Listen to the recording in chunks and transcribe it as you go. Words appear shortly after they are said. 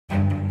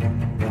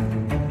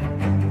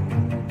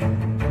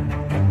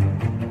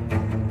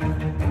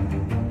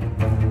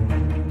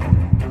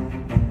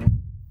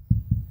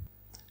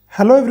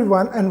Hello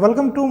everyone and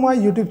welcome to my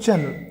YouTube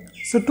channel.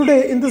 So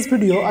today in this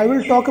video I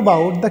will talk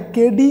about the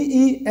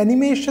KDE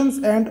animations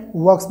and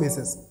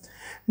workspaces.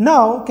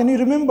 Now can you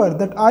remember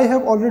that I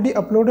have already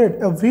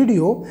uploaded a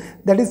video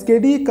that is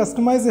KDE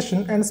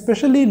customization and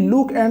specially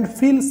look and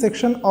feel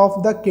section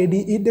of the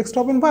KDE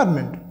desktop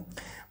environment.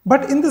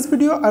 But in this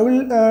video I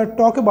will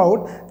talk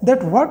about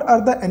that what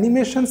are the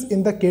animations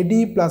in the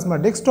KDE Plasma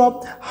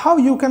desktop, how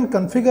you can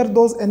configure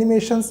those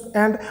animations,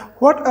 and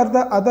what are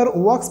the other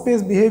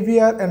workspace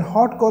behavior and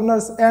hot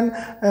corners and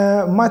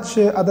much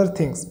other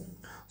things.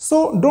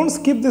 So don't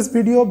skip this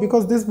video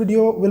because this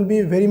video will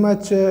be very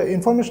much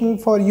informational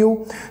for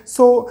you.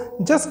 So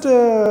just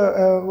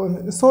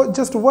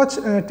watch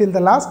till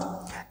the last.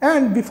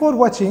 And before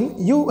watching,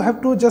 you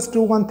have to just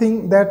do one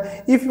thing,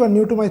 that if you are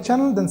new to my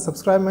channel, then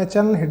subscribe my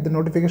channel, hit the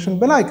notification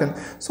bell icon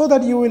so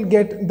that you will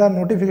get the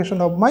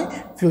notification of my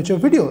future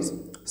videos.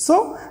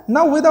 So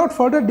now without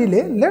further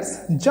delay,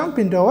 let's jump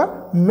into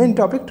our main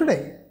topic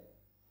today.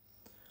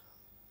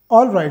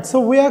 Alright, so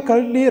we are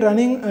currently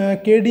running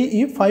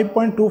KDE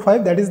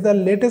 5.25, that is the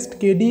latest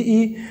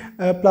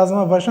KDE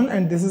Plasma version,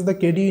 and this is the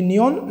KDE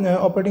Neon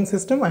operating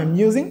system I am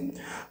using.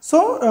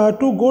 So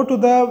to go to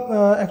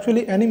the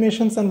actually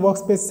animations and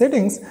workspace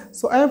settings,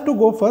 so I have to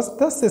go first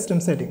the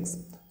system settings.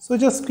 So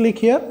just click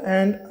here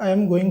and I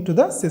am going to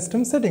the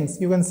system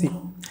settings, you can see.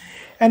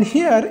 And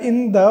here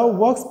in the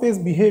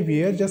workspace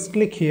behavior, just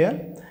click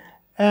here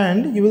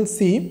and you will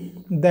see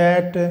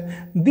that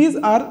these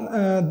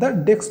are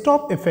the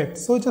desktop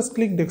effects. So just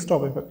click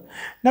desktop effect.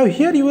 Now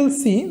here you will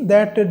see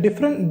that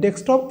different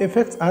desktop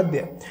effects are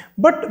there,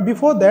 but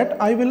before that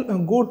I will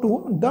go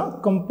to the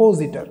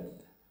compositor.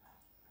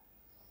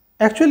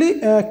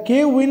 Actually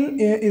KWIN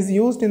is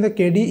used in the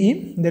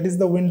KDE, that is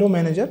the window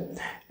manager,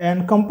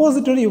 and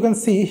compositor you can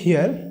see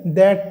here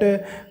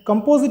that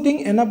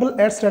compositing enable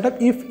at startup.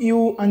 If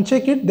you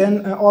uncheck it,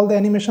 then all the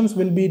animations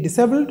will be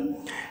disabled.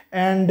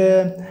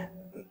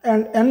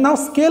 And now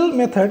scale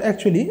method,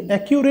 actually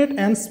accurate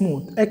and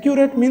smooth.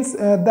 Accurate means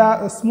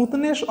the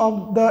smoothness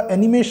of the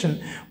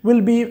animation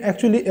will be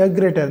actually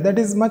greater, that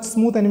is much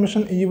smooth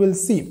animation you will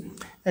see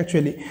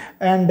actually,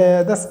 and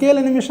the scale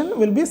animation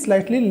will be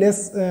slightly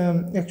less.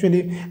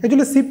 Actually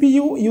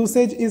CPU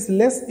usage is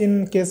less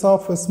in case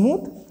of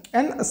smooth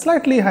and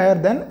slightly higher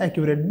than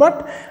accurate,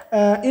 but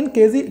in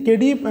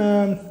KDE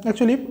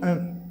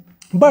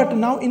but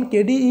now in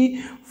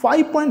KDE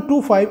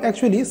 5.25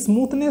 actually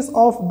smoothness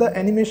of the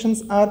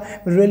animations are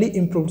really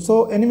improved.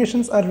 So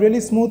animations are really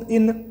smooth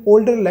in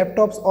older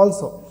laptops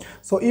also.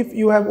 So if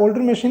you have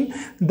older machine,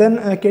 then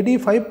KDE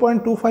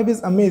 5.25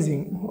 is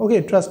amazing,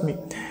 okay, trust me.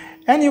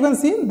 And you can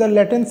see the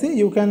latency,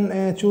 you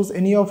can choose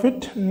any of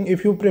it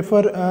if you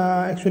prefer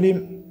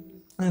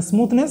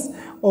smoothness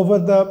over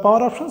the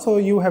power option, so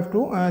you have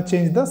to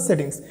change the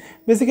settings.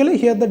 Basically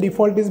here the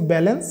default is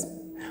balance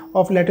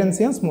of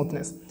latency and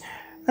smoothness.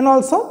 And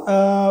also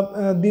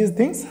these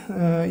things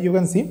you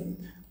can see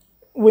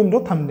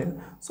window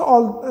thumbnail. So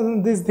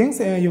all these things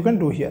you can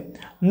do here.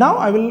 Now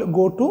I will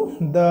go to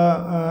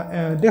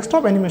the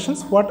desktop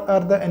animations. What are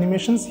the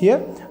animations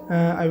here?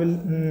 I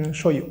will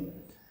show you.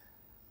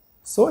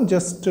 So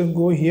just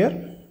go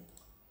here,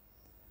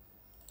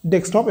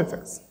 desktop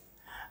effects.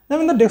 Now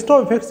in the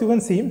desktop effects you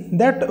can see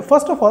that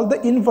first of all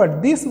the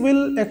invert, this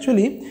will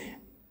actually,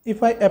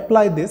 if I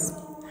apply this,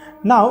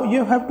 now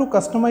you have to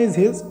customize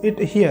it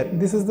here.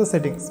 This is the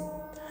settings.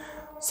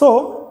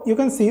 So you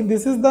can see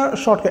this is the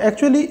shortcut.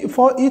 Actually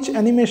for each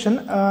animation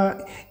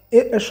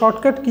a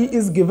shortcut key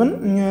is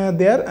given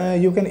there.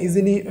 You can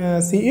easily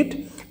see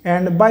it,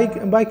 and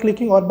by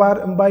clicking or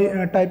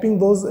by typing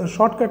those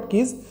shortcut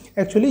keys,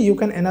 actually you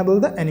can enable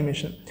the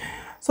animation.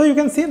 So you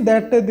can see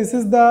that this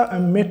is the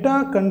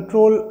meta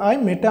control I.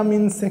 Meta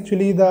means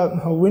actually the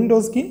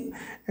Windows key,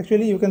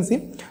 actually you can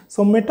see.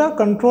 So meta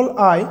control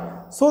I,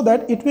 so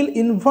that it will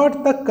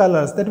invert the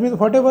colors, that means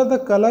whatever the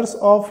colors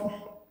of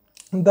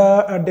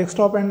the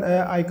desktop and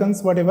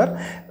icons, whatever,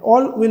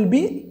 all will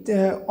be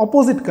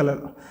opposite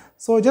color.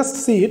 So just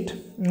see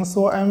it.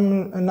 So I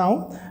am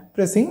now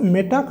pressing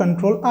meta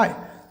control I.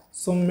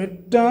 So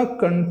meta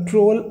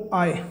control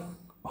I.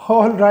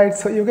 All right,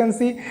 so you can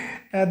see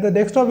the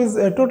desktop is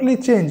totally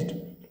changed.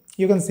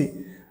 You can see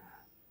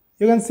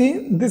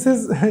this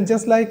is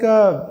just like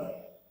a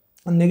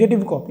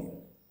negative copy,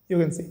 you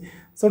can see.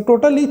 So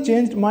totally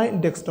changed my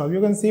desktop.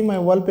 You can see my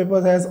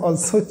wallpaper has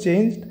also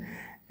changed,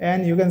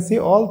 and you can see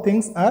all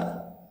things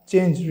are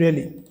changed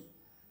really.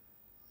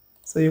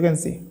 So you can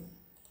see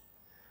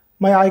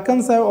my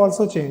icons have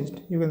also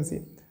changed. You can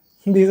see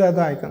these are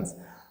the icons.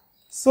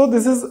 So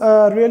this is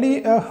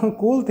really a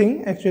cool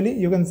thing actually,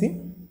 you can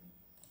see.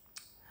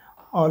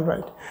 All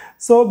right,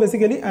 so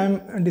basically I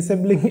am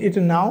disabling it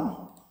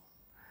now.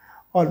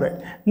 All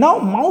right, now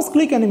mouse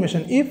click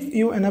animation. If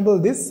you enable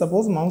this,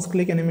 suppose mouse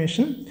click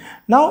animation,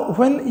 now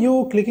when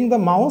you clicking the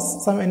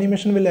mouse, some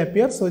animation will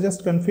appear. So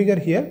just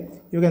configure here.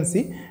 You can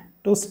see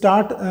to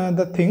start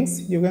the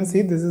things, you can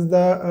see this is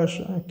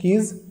the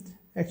keys.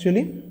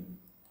 Actually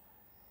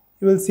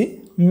you will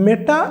see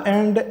meta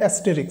and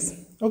asterisk.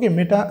 Okay,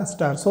 meta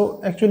star. So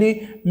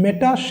actually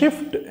meta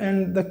shift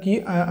and the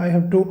key I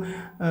have to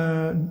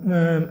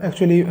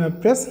actually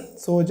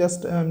press. So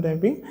just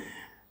typing,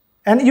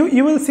 and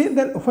you will see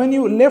that when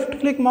you left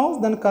click mouse,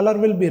 then color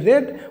will be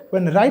red.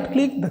 When right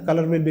click, the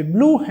color will be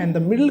blue, and the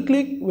middle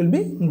click will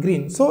be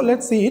green. So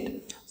let's see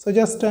it. So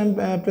just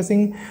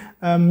pressing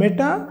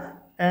meta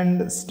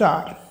and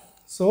star.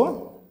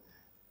 So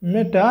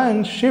meta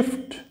and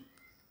shift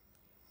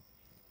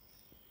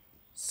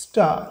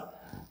star.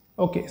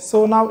 Okay,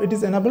 so now it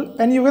is enabled,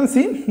 and you can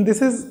see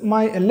this is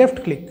my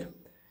left click.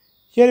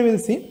 Here you will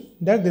see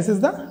that this is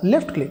the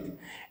left click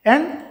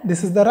and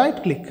this is the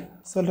right click.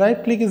 So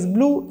right click is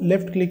blue,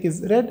 left click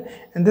is red,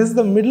 and this is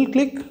the middle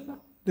click.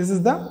 This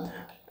is the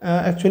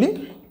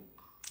actually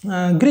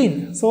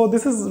green. So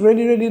this is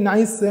really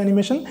nice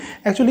animation.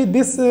 Actually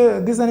this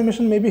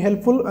animation may be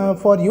helpful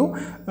for you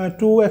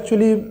to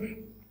actually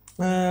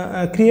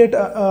create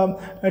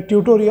a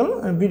tutorial,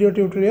 a video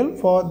tutorial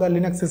for the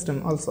Linux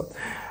system also.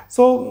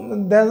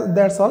 So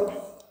that's all.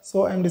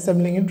 So I'm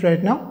disabling it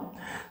right now.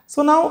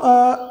 So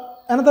now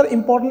another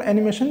important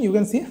animation you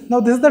can see.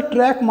 Now this is the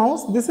track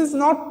mouse. This is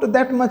not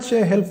that much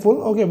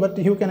helpful, okay, but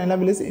you can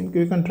enable it,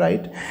 you can try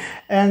it.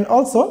 And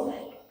also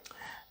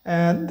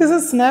this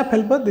is snap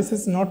helper. This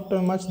is not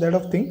much that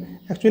of thing.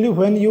 Actually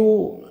when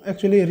you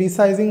actually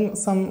resizing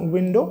some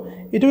window,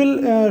 it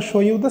will show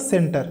you the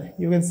center.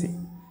 You can see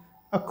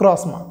a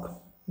cross mark.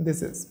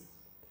 This is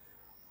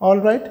all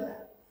right.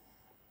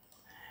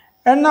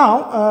 And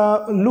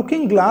now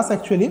looking glass,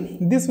 actually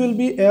this will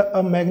be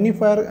a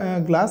magnifier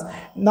glass.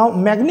 Now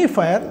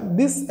magnifier,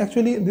 this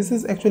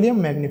is actually a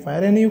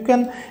magnifier, and you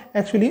can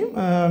actually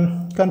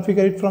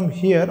configure it from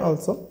here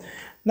also.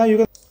 Now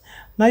you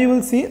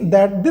will see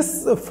that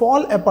this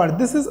fall apart,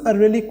 this is a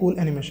really cool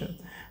animation.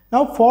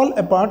 Now fall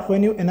apart,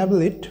 when you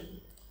enable it,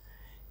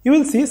 you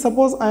will see,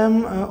 suppose I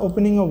am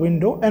opening a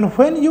window, and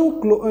when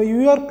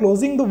you are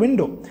closing the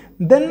window,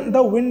 then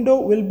the window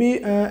will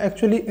be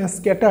actually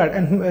scattered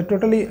and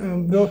totally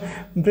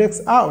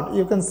breaks out.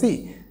 You can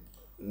see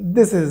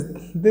this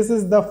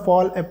is the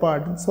fall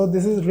apart. So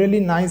this is really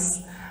nice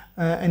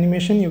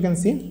animation. You can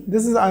see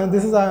this is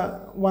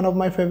one of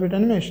my favorite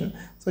animation.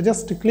 So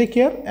just click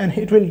here and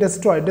it will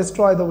destroy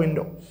the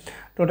window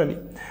totally.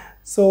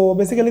 So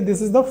basically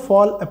this is the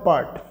fall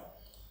apart.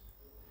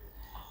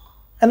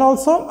 And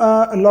also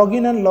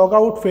login and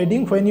logout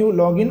fading. When you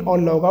log in or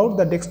log out,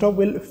 the desktop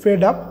will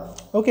fade up,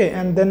 okay,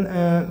 and then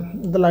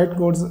the light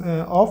goes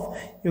off,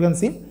 you can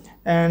see.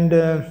 And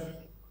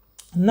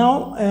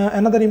now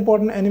another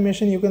important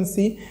animation, you can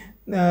see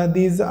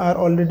these are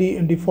already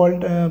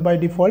default, by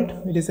default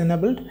it is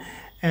enabled,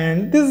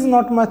 and this is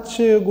not much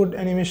good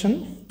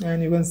animation,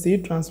 and you can see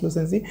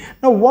translucency.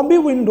 Now wobbly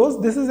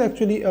windows, this is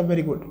actually a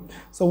very good.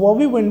 So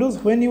wobbly windows,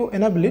 when you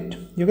enable it,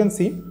 you can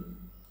see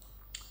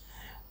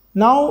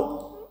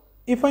now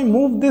if I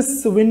move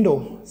this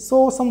window,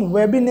 so some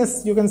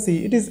webbiness you can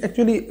see, it is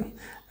actually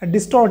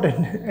distorted,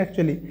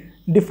 actually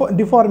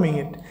deforming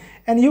it.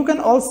 And you can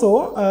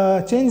also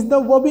change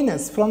the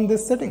wobbiness from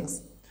these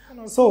settings.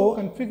 So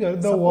configure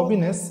the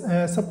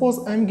wobbiness. Suppose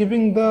I am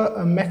giving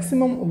the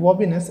maximum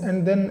wobbiness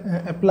and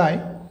then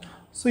apply.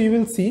 So you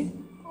will see,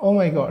 oh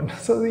my god,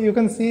 so you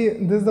can see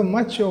this is the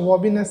much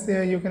wobbiness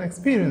you can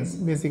experience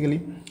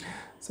basically.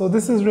 So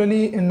this is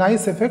really a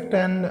nice effect,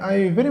 and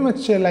I very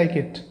much like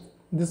it,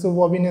 this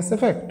wobbiness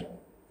effect.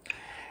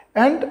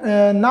 And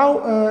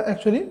now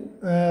actually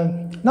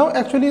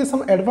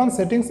some advanced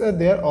settings are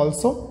there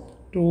also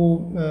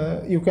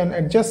to you can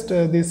adjust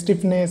the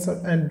stiffness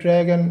and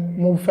drag and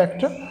move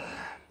factor.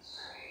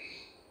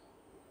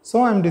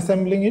 So I'm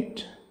disassembling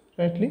it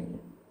rightly.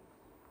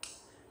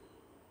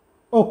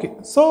 Okay,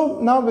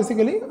 so now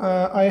basically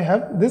I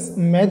have this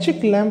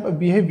magic lamp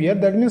behavior,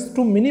 that means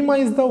to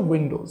minimize the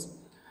windows.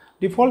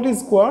 Default is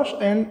squash,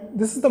 and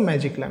this is the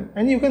magic lamp,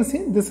 and you can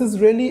see this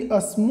is really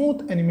a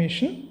smooth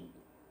animation.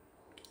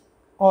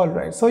 All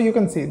right, so you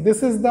can see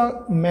this is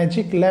the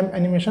magic lamp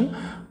animation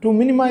to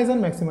minimize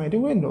and maximize the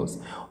windows.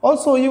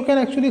 Also you can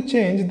actually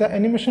change the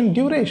animation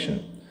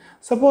duration.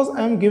 Suppose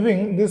I am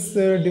giving this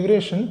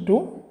duration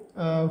to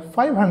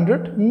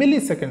 500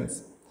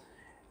 milliseconds,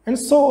 and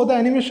so the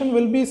animation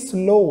will be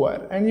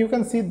slower, and you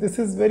can see this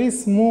is very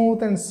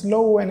smooth and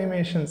slow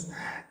animations.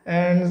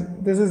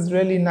 And this is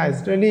really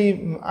nice,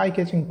 really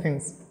eye-catching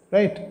things,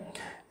 right?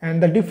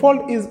 And the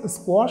default is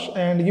squash,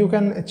 and you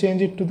can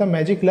change it to the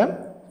magic lamp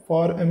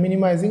for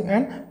minimizing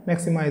and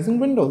maximizing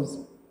windows.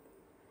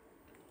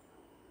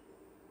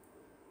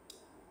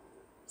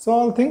 So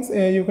all things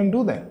you can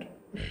do that.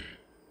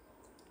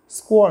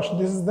 Squash,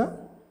 this is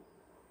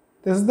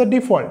the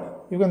default.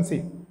 You can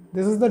see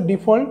this is the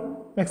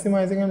default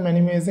maximizing and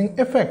minimizing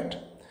effect.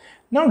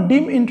 Now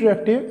dim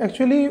interactive,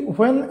 actually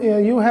when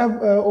you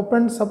have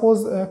opened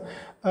suppose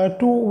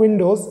two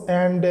windows,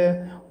 and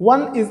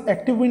one is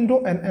active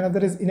window and another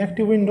is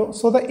inactive window,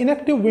 so the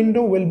inactive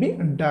window will be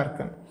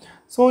darkened.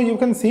 So you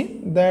can see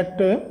that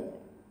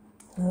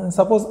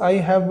suppose I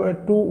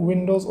have two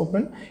windows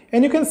open,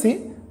 and you can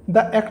see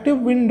the active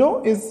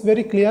window is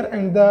very clear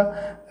and the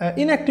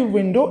inactive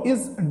window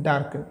is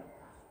darkened.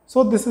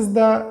 So this is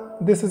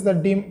the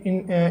dim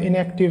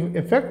inactive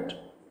effect.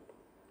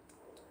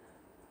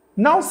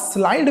 Now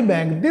slide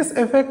back, this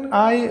effect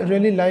I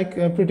really like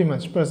pretty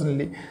much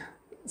personally.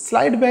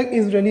 Slide back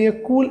is really a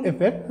cool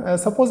effect.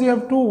 Suppose you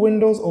have two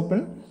windows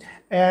open,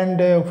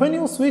 and when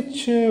you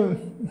switch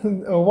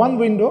one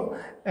window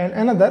and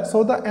another,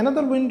 so the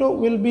another window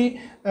will be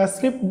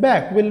slipped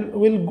back,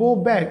 will go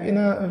back in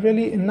a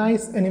really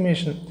nice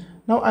animation.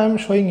 Now I am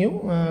showing you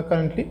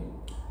currently.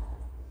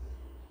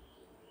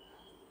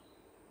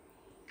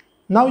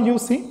 Now you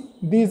see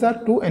these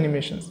are two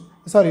animations,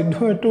 sorry,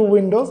 two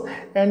windows,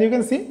 and you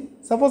can see,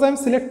 suppose I am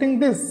selecting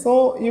this,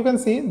 so you can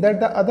see that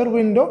the other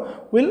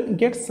window will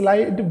get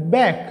slide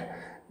back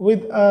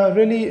with a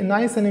really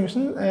nice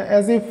animation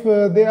as if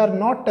they are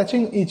not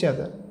touching each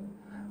other.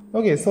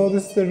 Okay, so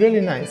this is really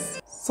nice.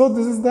 So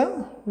this is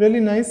the really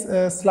nice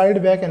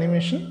slide back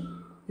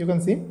animation, you can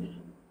see.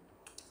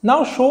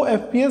 Now show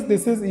FPS,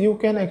 this is, you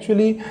can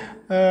actually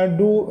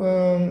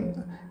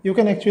you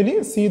can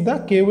actually see the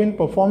KWIN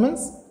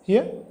performance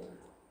here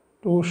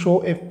to show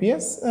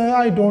FPS.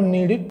 I don't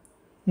need it.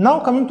 Now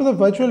coming to the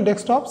virtual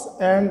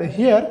desktops, and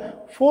here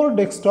 4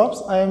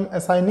 desktops I am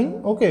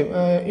assigning.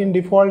 Okay, in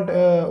default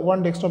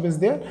one desktop is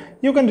there.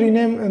 You can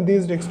rename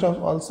these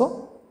desktops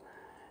also.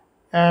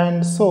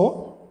 And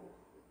so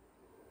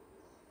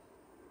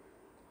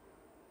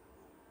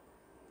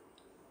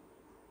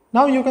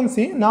now you can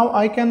see, now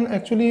I can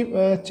actually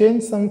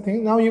change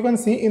something. Now you can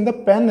see in the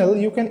panel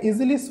you can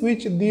easily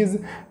switch these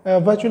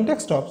virtual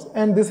desktops,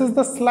 and this is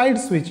the slide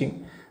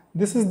switching.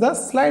 This is the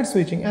slide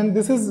switching, and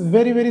this is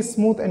very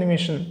smooth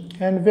animation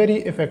and very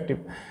effective.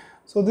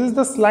 So this is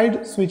the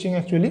slide switching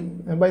actually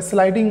by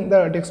sliding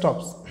the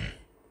desktops.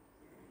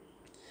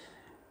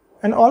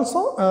 And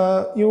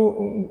also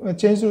you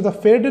change to the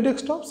faded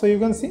desktop, so you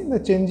can see the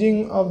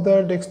changing of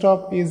the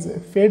desktop is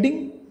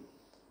fading.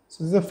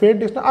 So this is a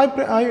fade desktop.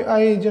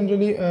 I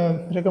generally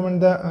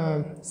recommend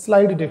the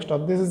slide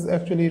desktop. This is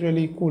actually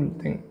really cool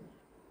thing.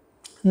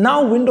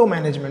 Now window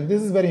management,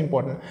 this is very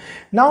important.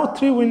 Now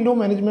 3 window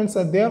managements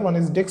are there. One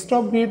is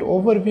desktop grid,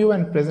 overview,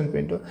 and present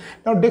window.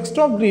 Now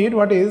desktop grid,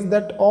 what is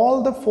that?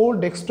 All the 4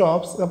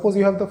 desktops, suppose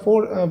you have the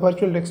 4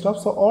 virtual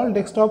desktops, so all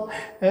desktop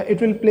it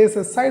will place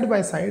side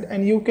by side,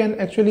 and you can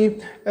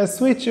actually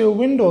switch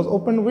windows,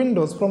 open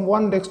windows from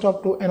one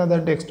desktop to another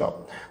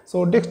desktop.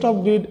 So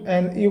desktop grid,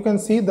 and you can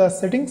see the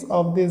settings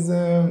of this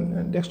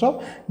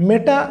desktop.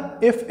 Meta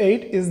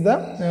F8 is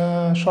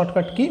the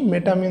shortcut key.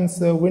 Meta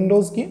means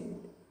Windows key,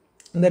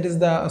 that is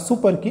the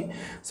super key.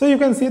 So you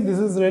can see this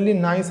is really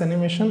nice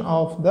animation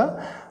of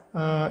the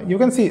you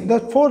can see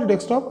the 4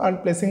 desktop are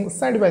placing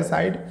side by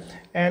side,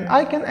 and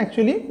I can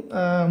actually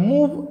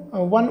move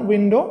one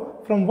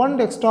window from one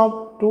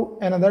desktop to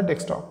another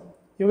desktop.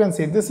 You can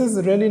see this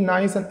is really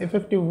nice and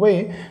effective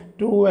way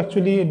to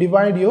actually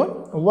divide your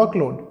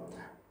workload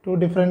to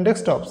different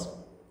desktops.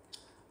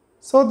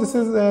 So this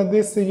is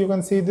this, you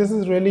can see this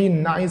is really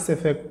nice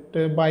effect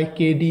by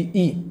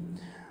KDE,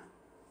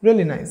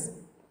 really nice.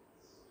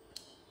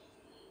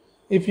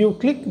 If you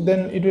click,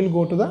 then it will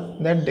go to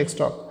that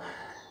desktop.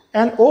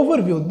 And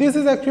overview, this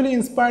is actually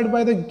inspired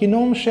by the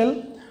Gnome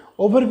shell.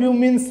 Overview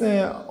means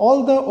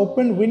all the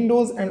open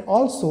windows and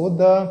also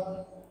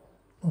the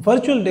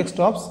virtual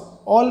desktops,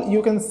 all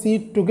you can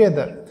see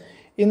together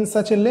in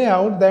such a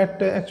layout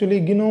that actually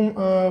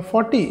Gnome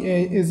 40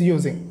 is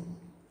using.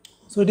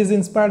 So it is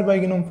inspired by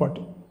Gnome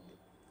 40.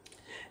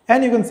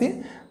 And you can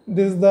see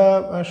this is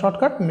the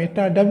shortcut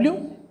Meta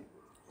W.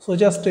 So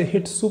just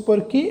hit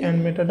super key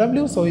and Meta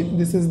W. So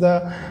this is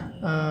the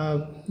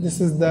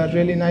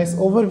really nice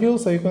overview.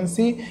 So you can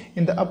see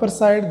in the upper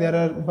side there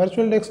are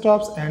virtual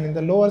desktops, and in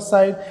the lower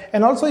side,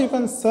 and also you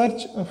can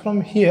search from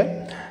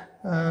here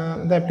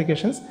the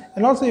applications,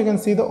 and also you can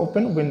see the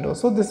open window.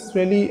 So this is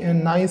really a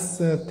nice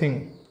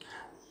thing.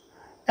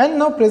 And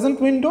now present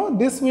window,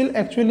 this will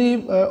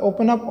actually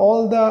open up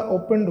all the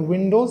opened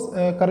windows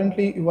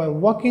currently you are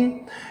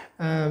working.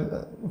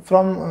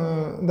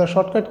 From the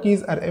shortcut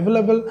keys are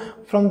available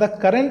from the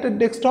current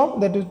desktop,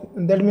 that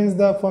means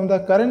from the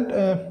current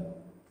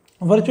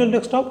virtual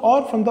desktop,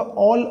 or from the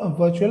all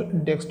virtual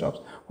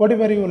desktops.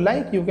 Whatever you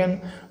like, you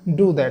can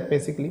do that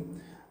basically.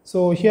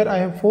 So here I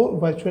have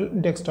 4 virtual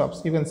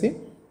desktops, you can see,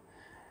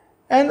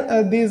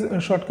 and these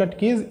shortcut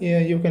keys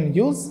you can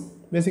use.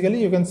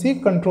 Basically you can see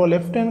Control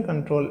F10,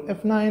 Control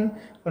F9,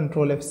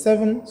 Control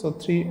F7, so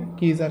 3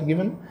 keys are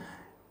given.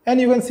 And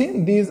you can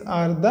see these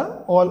are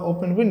the all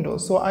open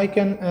windows, so I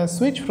can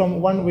switch from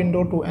one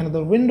window to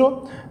another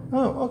window.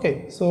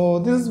 Okay, so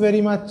this is very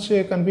much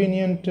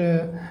convenient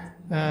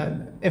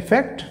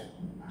effect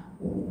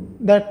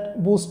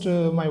that boosts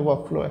my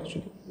workflow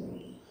actually.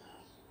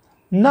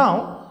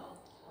 Now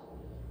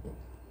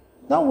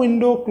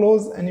window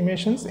close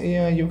animations,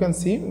 you can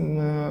see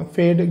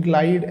fade,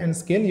 glide, and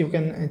scale. You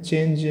can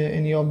change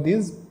any of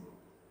these.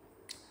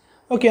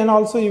 Okay, and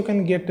also you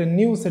can get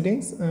new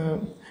settings,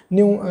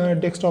 new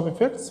desktop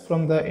effects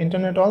from the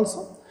internet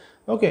also.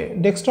 Okay,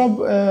 desktop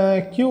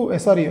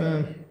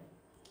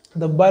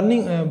the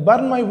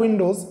burn my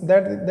windows,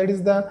 that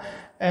is the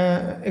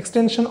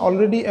extension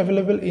already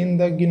available in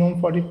the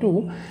GNOME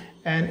 42,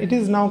 and it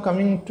is now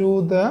coming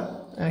to the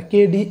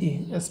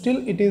KDE.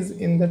 Still it is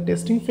in the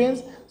testing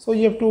phase, so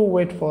you have to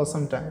wait for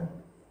some time.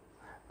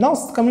 Now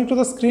coming to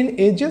the screen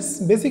edges,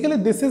 basically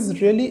this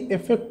is really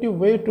effective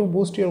way to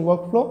boost your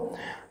workflow.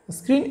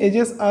 Screen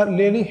edges are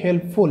really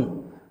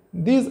helpful.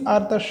 These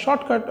are the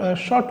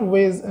short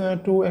ways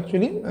to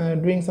actually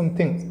doing some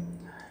things.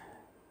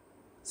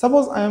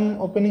 Suppose I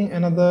am opening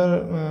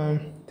another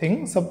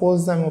thing.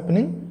 Suppose I am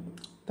opening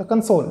the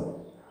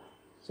console.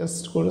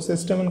 Just go to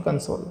System and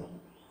Console.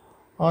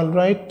 All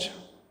right.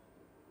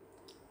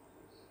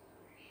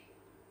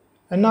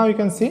 And now you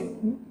can see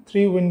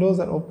 3 windows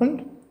are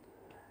opened.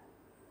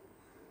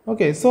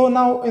 Okay, so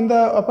now in the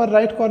upper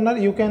right corner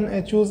you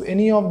can choose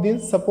any of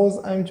these. Suppose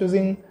I am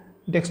choosing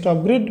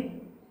desktop grid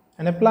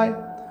and apply.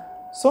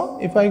 So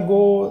if I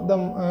go the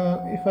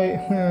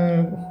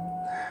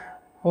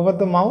over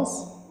the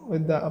mouse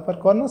with the upper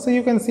corner, so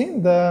you can see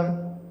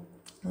the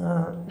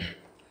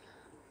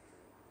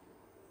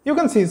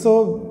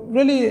so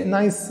really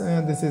nice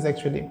this is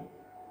actually.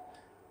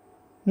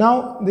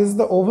 Now this is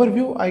the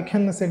overview. I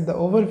can set the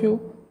overview.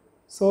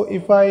 So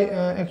if I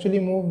actually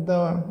move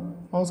the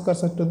mouse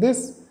cursor to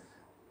this,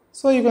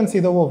 so you can see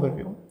the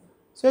overview.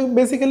 So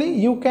basically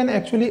you can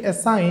actually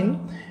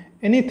assign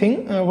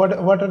anything, what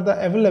are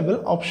the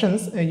available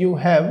options you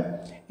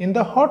have in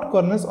the hot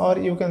corners, or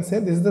you can say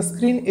this is the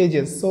screen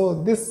edges.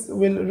 So this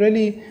will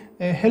really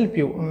help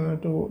you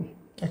to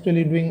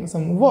actually doing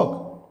some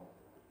work.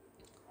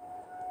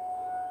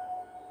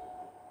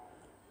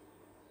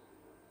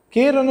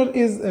 KRunner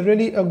is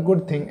really a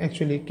good thing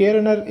actually.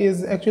 KRunner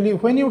is actually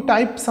when you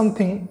type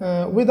something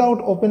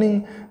without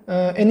opening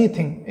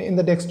anything in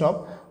the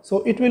desktop,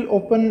 so it will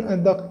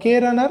open the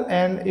KRunner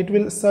and it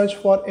will search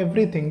for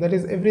everything, that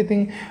is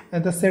everything,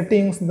 the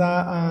settings, the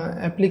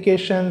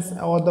applications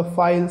or the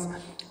files.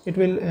 It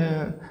will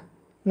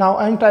now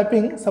I am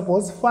typing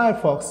suppose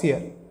Firefox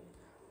here,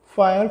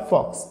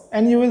 Firefox,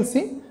 and you will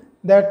see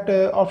that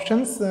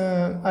options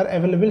are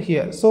available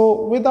here.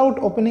 So without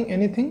opening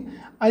anything,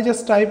 I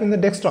just type in the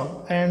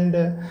desktop and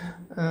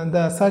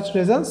the search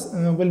results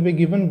will be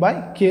given by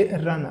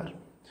KRunner.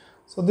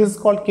 So this is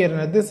called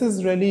KRunner. This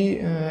is really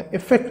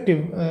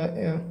effective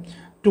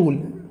tool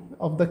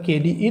of the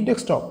KDE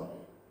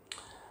desktop.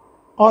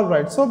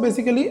 Alright, so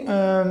basically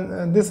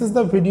this is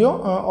the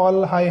video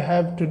all I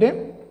have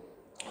today.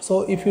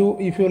 So if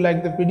you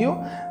like the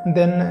video,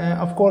 then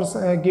of course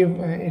give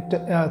it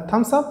a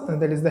thumbs up,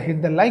 that is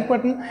hit the like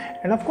button,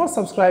 and of course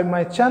subscribe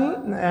my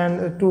channel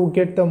and to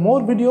get the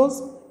more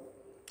videos,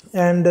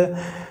 and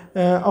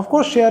of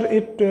course share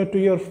it to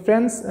your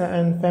friends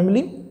and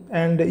family,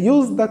 and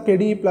use the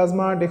KDE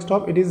Plasma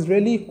desktop. It is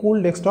really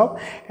cool desktop,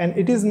 and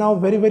it is now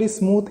very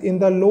smooth in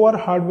the lower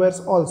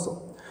hardwares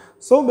also.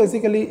 So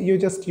basically you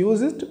just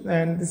use it,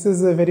 and this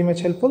is very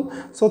much helpful.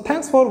 So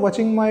thanks for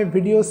watching my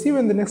video. See you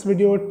in the next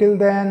video. Till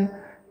then,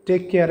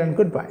 take care and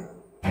goodbye.